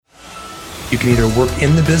You can either work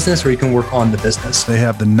in the business or you can work on the business. They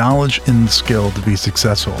have the knowledge and the skill to be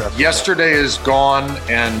successful. Yesterday is gone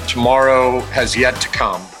and tomorrow has yet to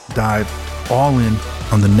come. Dive all in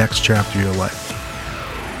on the next chapter of your life.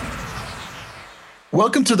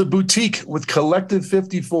 Welcome to The Boutique with Collective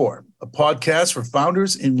 54, a podcast for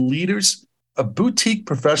founders and leaders of boutique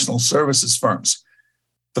professional services firms.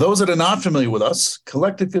 For those that are not familiar with us,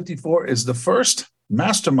 Collective 54 is the first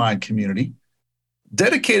mastermind community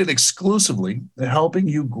dedicated exclusively to helping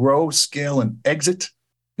you grow, scale, and exit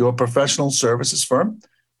your professional services firm.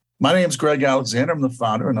 My name is Greg Alexander. I'm the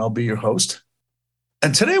founder, and I'll be your host.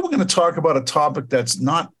 And today we're going to talk about a topic that's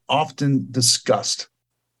not often discussed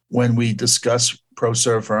when we discuss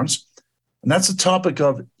pro-serve firms, and that's the topic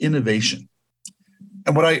of innovation.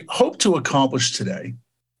 And what I hope to accomplish today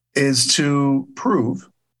is to prove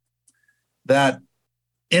that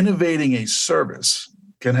innovating a service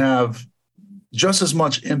can have just as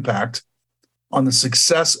much impact on the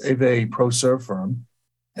success of a pro-serve firm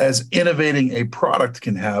as innovating a product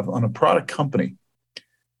can have on a product company.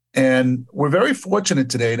 And we're very fortunate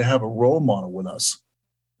today to have a role model with us.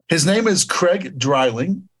 His name is Craig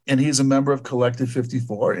Dreiling, and he's a member of Collective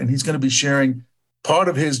 54, and he's going to be sharing part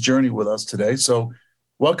of his journey with us today. So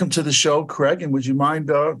welcome to the show, Craig, and would you mind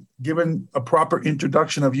giving a proper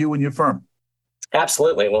introduction of you and your firm?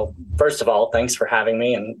 Absolutely. Well, first of all, thanks for having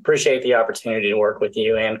me and appreciate the opportunity to work with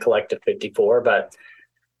you and Collective 54. But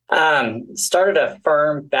started a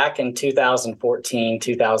firm back in 2014,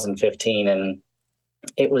 2015, and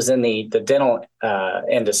it was in the dental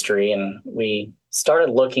industry. And we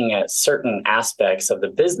started looking at certain aspects of the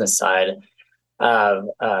business side of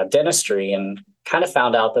dentistry and kind of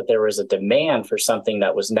found out that there was a demand for something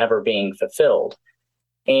that was never being fulfilled.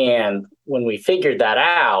 And when we figured that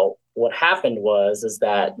out, what happened is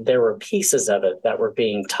that there were pieces of it that were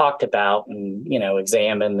being talked about and,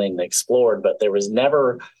 examined and explored, but there was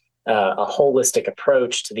never a holistic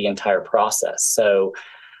approach to the entire process. So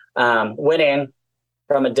went in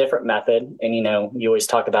from a different method. And, you always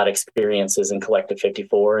talk about experiences in Collective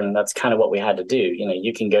 54, and that's kind of what we had to do.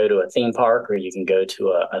 You can go to a theme park or you can go to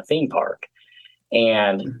a theme park.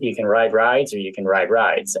 And you can ride rides or you can ride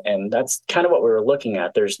rides. And that's kind of what we were looking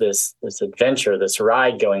at. There's this adventure, this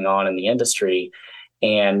ride going on in the industry,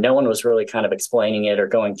 and no one was really kind of explaining it or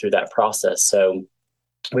going through that process. So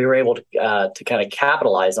we were able to kind of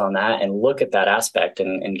capitalize on that and look at that aspect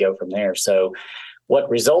and go from there. So what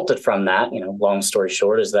resulted from that, long story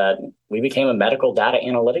short, is that we became a medical data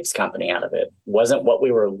analytics company out of it. Wasn't what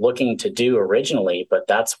we were looking to do originally, but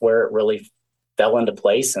that's where it really fell into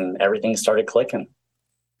place and everything started clicking.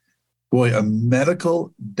 Boy, a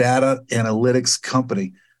medical data analytics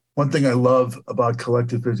company. One thing I love about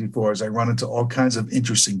Collective 54 is I run into all kinds of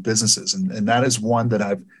interesting businesses, and that is one that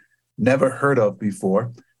I've never heard of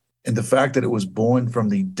before. And the fact that it was born from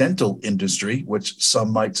the dental industry, which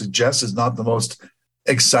some might suggest is not the most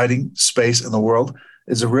exciting space in the world,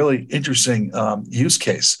 is a really interesting use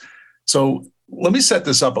case. So let me set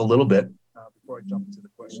this up a little bit before I jump into the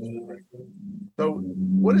questions. So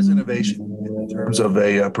what is innovation in terms of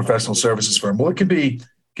a professional services firm? Well, it can be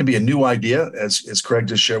a new idea, as Craig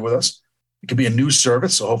just shared with us. It can be a new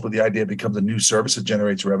service. So hopefully the idea becomes a new service that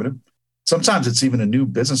generates revenue. Sometimes it's even a new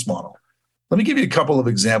business model. Let me give you a couple of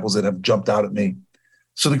examples that have jumped out at me.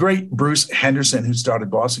 So the great Bruce Henderson, who started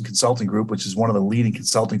Boston Consulting Group, which is one of the leading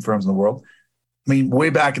consulting firms in the world. Way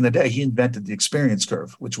back in the day, he invented the experience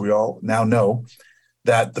curve, which we all now know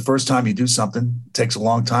that the first time you do something, it takes a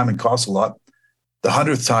long time and costs a lot. The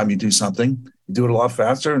 100th time you do something, you do it a lot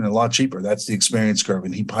faster and a lot cheaper. That's the experience curve.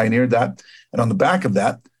 And he pioneered that. And on the back of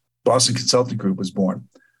that, Boston Consulting Group was born.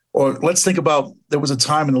 Or let's think about, there was a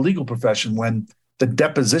time in the legal profession when the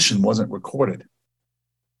deposition wasn't recorded.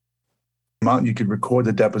 You could record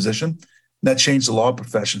the deposition. And that changed the law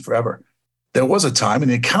profession forever. There was a time in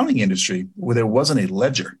the accounting industry where there wasn't a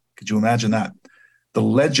ledger. Could you imagine that? The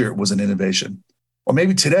ledger was an innovation. Or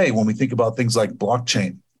maybe today, when we think about things like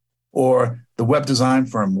blockchain or the web design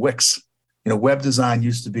firm Wix, web design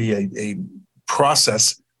used to be a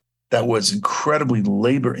process that was incredibly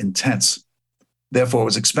labor intense. Therefore, it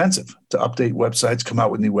was expensive to update websites, come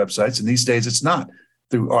out with new websites. And these days, it's not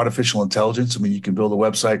through artificial intelligence. You can build a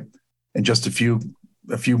website in just a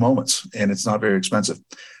few moments, and it's not very expensive.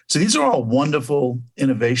 So these are all wonderful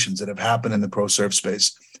innovations that have happened in the pro-serve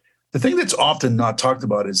space. The thing that's often not talked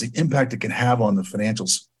about is the impact it can have on the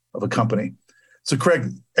financials of a company. So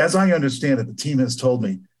Craig, as I understand it, the team has told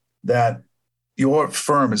me that your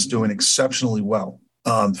firm is doing exceptionally well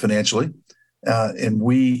financially. And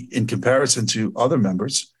we, in comparison to other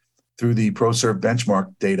members through the ProServe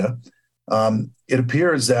benchmark data, it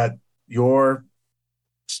appears that your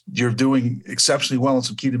you're doing exceptionally well in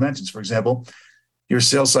some key dimensions. For example, your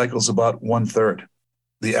sales cycle is about 1/3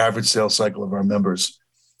 the average sales cycle of our members.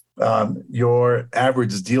 Your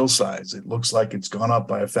average deal size, it looks like it's gone up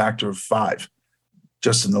by a factor of 5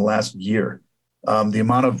 just in the last year. The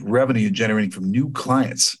amount of revenue you're generating from new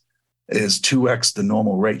clients is 2x the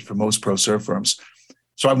normal rate for most pro serve firms.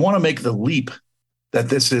 So I want to make the leap that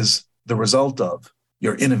this is the result of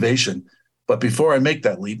your innovation. But before I make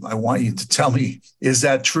that leap, I want you to tell me, is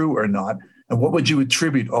that true or not? And what would you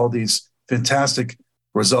attribute all these fantastic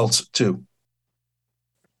results to?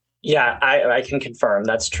 Yeah, I can confirm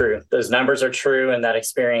that's true. Those numbers are true, and that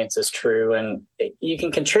experience is true. And you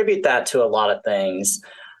can contribute that to a lot of things.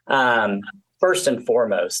 First and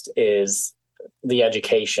foremost is the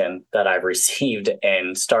education that I've received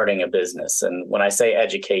in starting a business. And when I say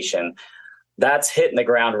education, that's hitting the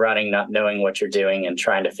ground running, not knowing what you're doing and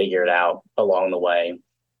trying to figure it out along the way.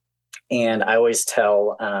 And I always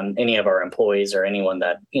tell any of our employees or anyone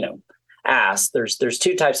that, asks, there's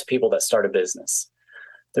two types of people that start a business.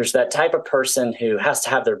 There's that type of person who has to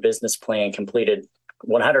have their business plan completed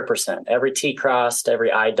 100%, every T crossed,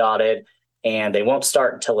 every I dotted, and they won't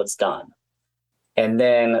start until it's done. And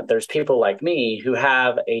then there's people like me who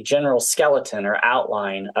have a general skeleton or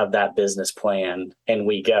outline of that business plan, and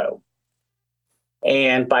we go.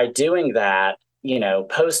 And by doing that,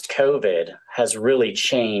 post-COVID has really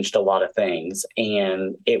changed a lot of things.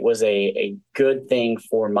 And it was a good thing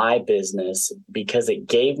for my business because it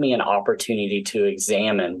gave me an opportunity to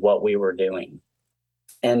examine what we were doing.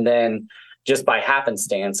 And then just by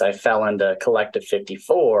happenstance, I fell into Collective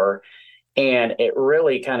 54, and it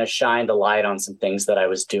really kind of shined a light on some things that I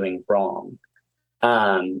was doing wrong.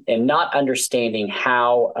 And not understanding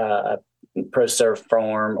how a ProServe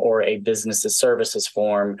firm or a business services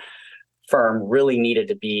firm really needed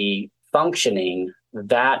to be functioning.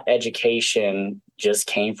 That education just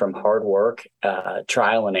came from hard work,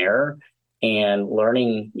 trial and error, and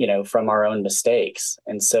learning, from our own mistakes.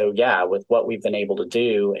 And so, with what we've been able to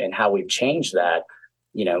do and how we've changed that,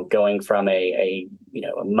 going from a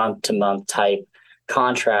month-to-month type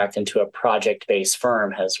contract into a project-based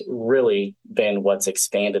firm has really been what's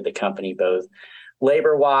expanded the company, both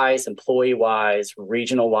labor-wise, employee-wise,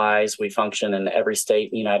 regional-wise. We function in every state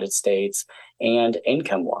in the United States, and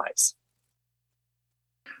income-wise.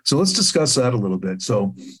 So let's discuss that a little bit.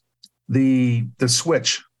 So the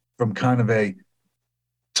switch from kind of a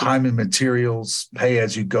time and materials,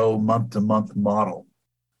 pay-as-you-go, month-to-month model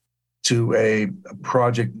to a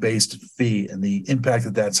project-based fee and the impact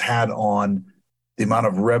that that's had on the amount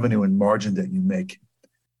of revenue and margin that you make.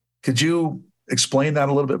 Could you explain that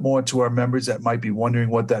a little bit more to our members that might be wondering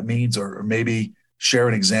what that means, or maybe share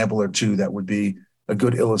an example or two that would be a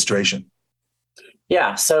good illustration?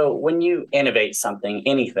 Yeah. So when you innovate something,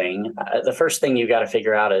 anything, the first thing you got to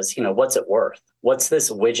figure out is, what's it worth? What's this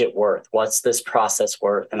widget worth? What's this process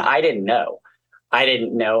worth? And I didn't know. I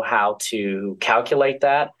didn't know how to calculate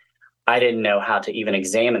that. I didn't know how to even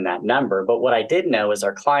examine that number. But what I did know is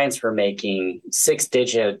our clients were making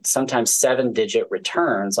 6-digit, sometimes 7-digit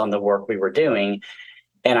returns on the work we were doing.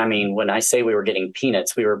 And I mean, when I say we were getting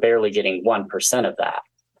peanuts, we were barely getting 1% of that.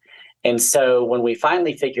 And so when we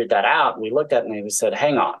finally figured that out, we looked at it and we said,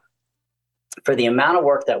 hang on, for the amount of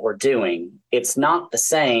work that we're doing, it's not the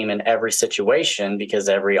same in every situation because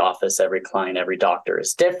every office, every client, every doctor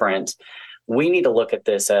is different. We need to look at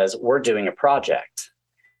this as we're doing a project.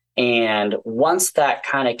 And once that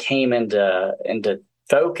kind of came into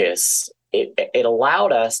focus, it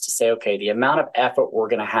allowed us to say, okay, the amount of effort we're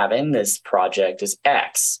going to have in this project is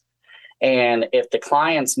X. And if the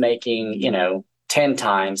client's making, 10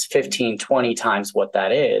 times, 15, 20 times what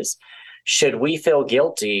that is, should we feel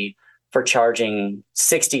guilty for charging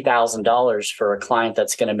 $60,000 for a client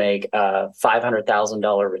that's going to make a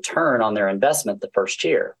 $500,000 return on their investment the first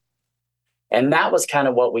year? And that was kind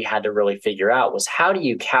of what we had to really figure out was how do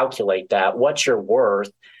you calculate that? What's your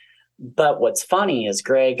worth? But what's funny is,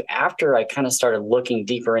 Greg, after I kind of started looking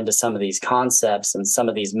deeper into some of these concepts and some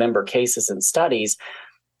of these member cases and studies,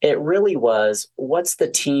 it really was, what's the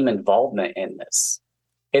team involvement in this?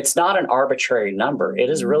 It's not an arbitrary number. It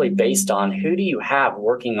is really based on who do you have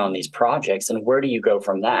working on these projects and where do you go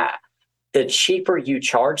from that? The cheaper you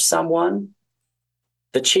charge someone,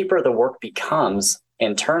 the cheaper the work becomes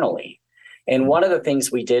internally. And one of the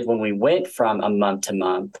things we did when we went from a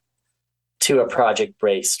month-to-month to a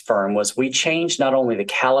project-based firm was we changed not only the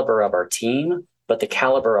caliber of our team, but the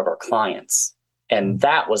caliber of our clients. And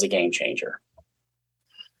that was a game changer.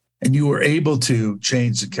 And you were able to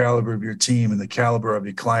change the caliber of your team and the caliber of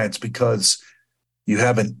your clients because you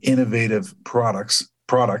have an innovative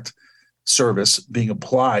product service being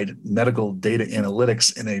applied, medical data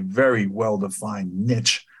analytics, in a very well-defined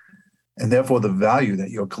niche. And therefore, the value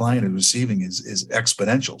that your client is receiving is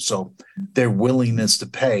exponential. So their willingness to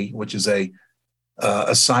pay, which is a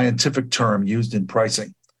scientific term used in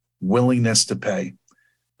pricing, willingness to pay,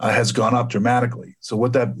 has gone up dramatically. So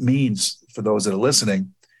what that means for those that are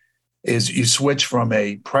listening is you switch from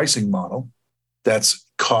a pricing model that's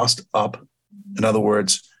cost up. In other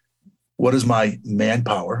words, what is my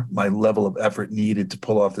manpower, my level of effort needed to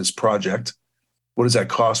pull off this project? What does that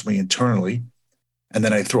cost me internally? And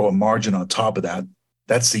then I throw a margin on top of that.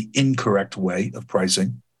 That's the incorrect way of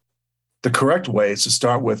pricing. The correct way is to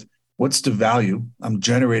start with, what's the value I'm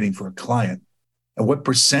generating for a client? And what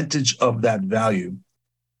percentage of that value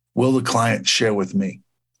will the client share with me?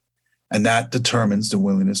 And that determines the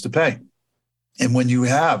willingness to pay. And when you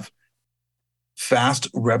have fast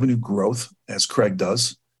revenue growth, as Craig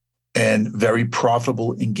does, and very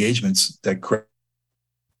profitable engagements that Craig,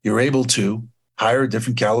 you're able to hire a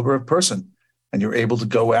different caliber of person, and you're able to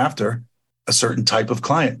go after a certain type of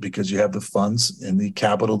client because you have the funds and the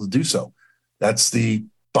capital to do so. That's the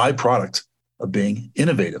byproduct of being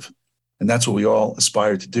innovative. And that's what we all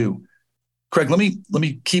aspire to do. Craig, let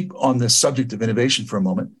me keep on this subject of innovation for a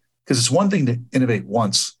moment, because it's one thing to innovate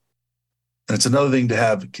once, and it's another thing to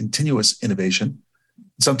have continuous innovation.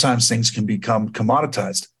 Sometimes things can become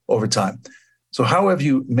commoditized over time. So how have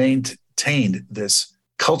you maintained this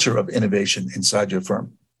culture of innovation inside your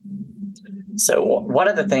firm? So one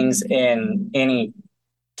of the things in any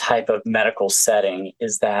type of medical setting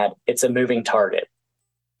is that it's a moving target.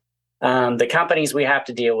 The companies we have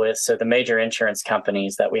to deal with, so the major insurance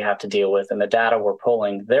companies that we have to deal with and the data we're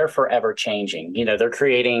pulling, they're forever changing. You know, they're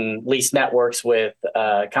creating lease networks with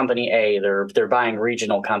company A, they're buying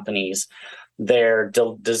regional companies, they're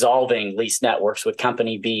dissolving lease networks with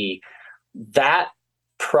company B. That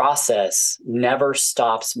process never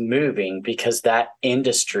stops moving because that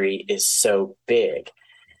industry is so big.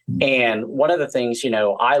 And one of the things,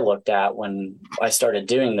 I looked at when I started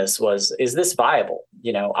doing this was, is this viable?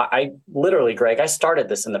 I literally, Greg, I started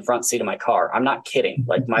this in the front seat of my car. I'm not kidding.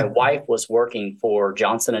 Like, my wife was working for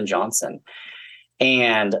Johnson & Johnson,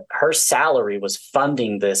 and her salary was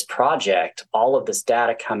funding this project, all of this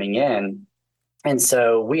data coming in. And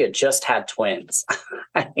so we had just had twins.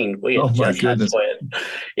 We had just had twins.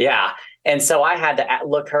 Yeah. And so I had to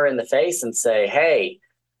look her in the face and say, hey,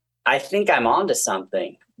 I think I'm onto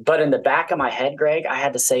something. But in the back of my head, Greg, I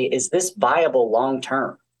had to say, is this viable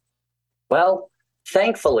long-term? Well,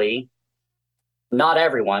 thankfully, not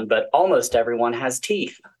everyone, but almost everyone has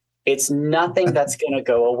teeth. It's nothing that's going to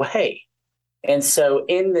go away. And so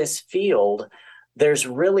in this field, there's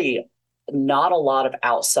really not a lot of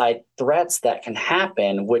outside threats that can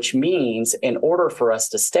happen, which means in order for us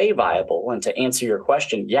to stay viable, and to answer your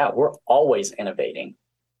question, yeah, we're always innovating.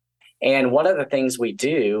 And one of the things we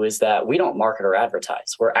do is that we don't market or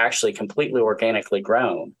advertise. We're actually completely organically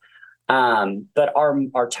grown. But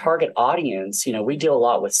our target audience, we deal a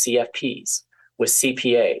lot with CFPs, with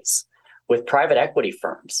CPAs, with private equity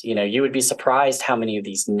firms. You would be surprised how many of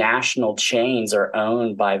these national chains are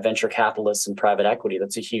owned by venture capitalists and private equity.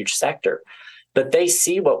 That's a huge sector. But they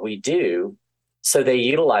see what we do, so they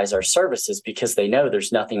utilize our services because they know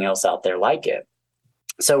there's nothing else out there like it.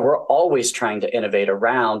 So we're always trying to innovate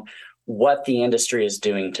around what the industry is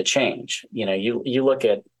doing to change. You look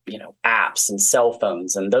at, apps and cell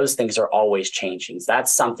phones, and those things are always changing.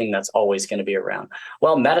 That's something that's always going to be around.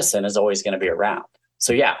 Well, medicine is always going to be around.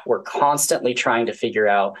 So yeah, we're constantly trying to figure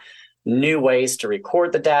out new ways to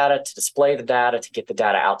record the data, to display the data, to get the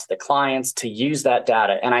data out to the clients, to use that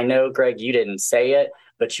data. And I know, Greg, you didn't say it,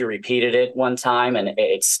 but you repeated it one time and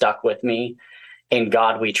it stuck with me. In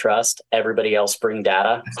God we trust, everybody else bring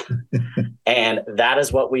data. And that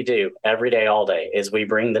is what we do every day, all day, is we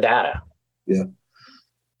bring the data. Yeah.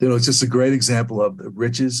 It's just a great example of the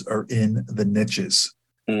riches are in the niches.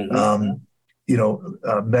 Mm-hmm.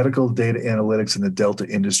 Medical data analytics in the dental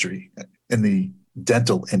industry,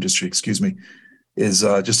 is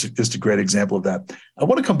just a great example of that. I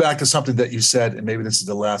want to come back to something that you said, and maybe this is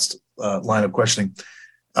the last line of questioning.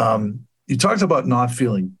 You talked about not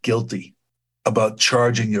feeling guilty about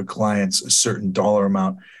charging your clients a certain dollar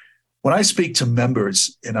amount. When I speak to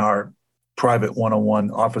members in our private one-on-one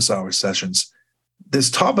office hour sessions,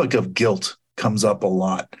 this topic of guilt comes up a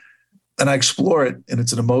lot. And I explore it, and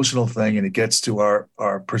it's an emotional thing, and it gets to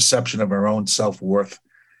our perception of our own self-worth.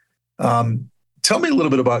 Tell me a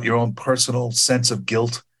little bit about your own personal sense of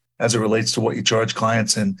guilt as it relates to what you charge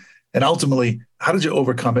clients, and ultimately, how did you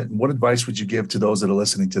overcome it, and what advice would you give to those that are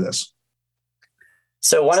listening to this?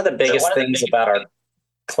 So one of the biggest things about our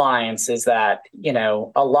clients is that,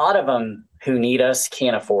 a lot of them who need us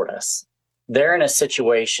can't afford us. They're in a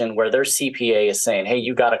situation where their CPA is saying, hey,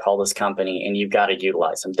 you got to call this company and you've got to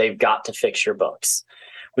utilize them. They've got to fix your books.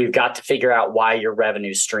 We've got to figure out why your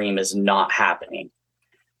revenue stream is not happening.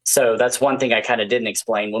 So that's one thing I kind of didn't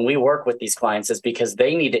explain. When we work with these clients is because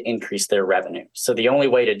they need to increase their revenue. So the only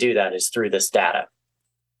way to do that is through this data.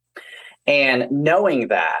 And knowing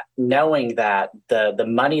that the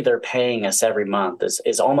money they're paying us every month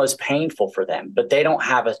is almost painful for them, but they don't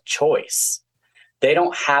have a choice. They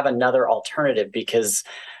don't have another alternative because,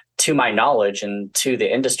 to my knowledge and to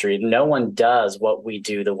the industry, no one does what we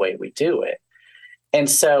do the way we do it. And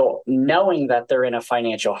so knowing that they're in a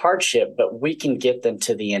financial hardship, but we can get them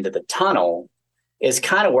to the end of the tunnel is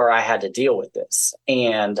kind of where I had to deal with this.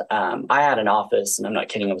 And I had an office, and I'm not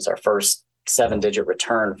kidding, it was our first 7-digit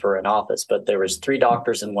return for an office, but there was 3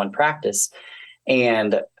 doctors in one practice.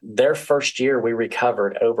 And their first year, we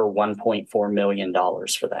recovered over $1.4 million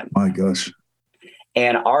for them. My gosh.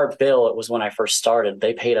 And our bill, it was when I first started,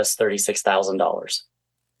 they paid us $36,000.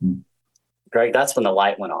 Greg, that's when the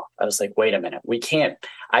light went off. I was like, wait a minute,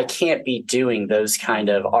 I can't be doing those kind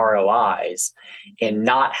of ROIs and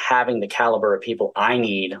not having the caliber of people I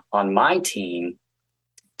need on my team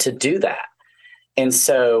to do that. And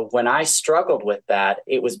so when I struggled with that,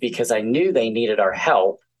 it was because I knew they needed our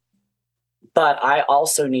help, but I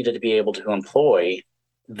also needed to be able to employ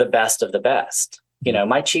the best of the best.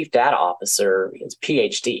 My chief data officer is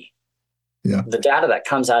PhD. Yeah. The data that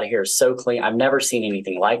comes out of here is so clean. I've never seen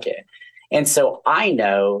anything like it. And so I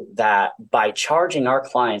know that by charging our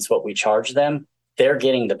clients what we charge them, they're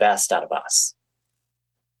getting the best out of us.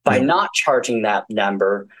 By not charging that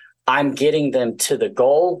number, I'm getting them to the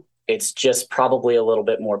goal. It's just probably a little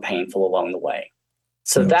bit more painful along the way.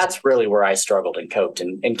 So that's really where I struggled and coped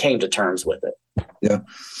and came to terms with it. Yeah.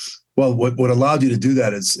 Well, what allowed you to do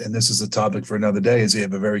that is, and this is a topic for another day, is you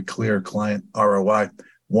have a very clear client ROI,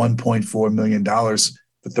 $1.4 million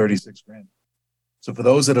for 36 grand. So for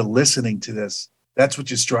those that are listening to this, that's what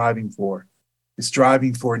you're striving for. You're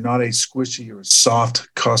striving for not a squishy or a soft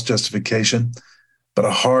cost justification, but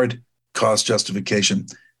a hard cost justification.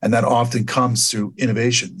 And that often comes through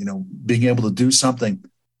innovation, being able to do something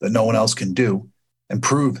that no one else can do and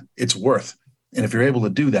prove its worth. And if you're able to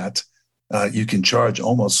do that, you can charge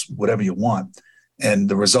almost whatever you want. And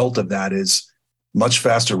the result of that is much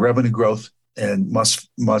faster revenue growth and much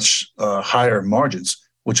higher margins,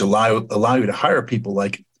 which allow you to hire people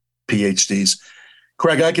like PhDs.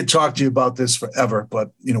 Craig, I could talk to you about this forever,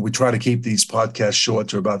 but we try to keep these podcasts short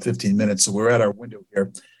to about 15 minutes. So we're at our window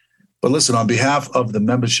here. But listen, on behalf of the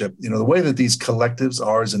membership, the way that these collectives,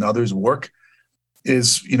 ours and others, work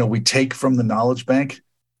is, we take from the knowledge bank,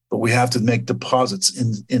 but we have to make deposits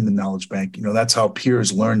in the knowledge bank. That's how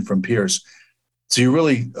peers learn from peers. So you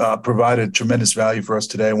really provided tremendous value for us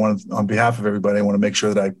today. On behalf of everybody, I want to make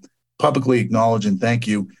sure that I publicly acknowledge and thank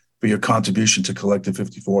you for your contribution to Collective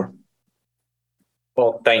 54.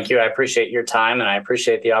 Well, thank you. I appreciate your time, and I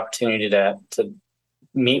appreciate the opportunity to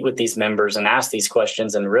meet with these members and ask these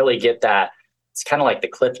questions and really get that. It's kind of like the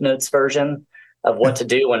Cliff Notes version of what to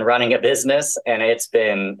do when running a business, and it's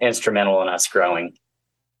been instrumental in us growing.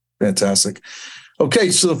 Fantastic. Okay,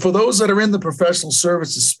 so for those that are in the professional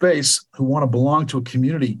services space who want to belong to a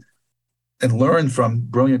community and learn from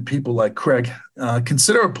brilliant people like Craig,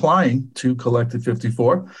 consider applying to Collective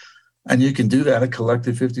 54. And you can do that at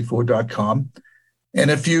collective54.com. And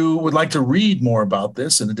if you would like to read more about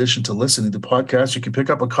this, in addition to listening to podcasts, you can pick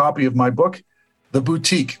up a copy of my book, The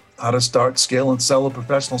Boutique, How to Start, Scale, and Sell a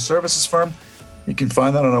Professional Services Firm. You can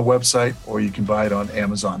find that on our website, or you can buy it on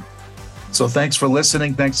Amazon. So thanks for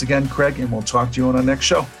listening. Thanks again, Craig, and we'll talk to you on our next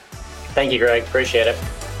show. Thank you, Greg. Appreciate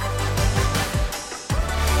it.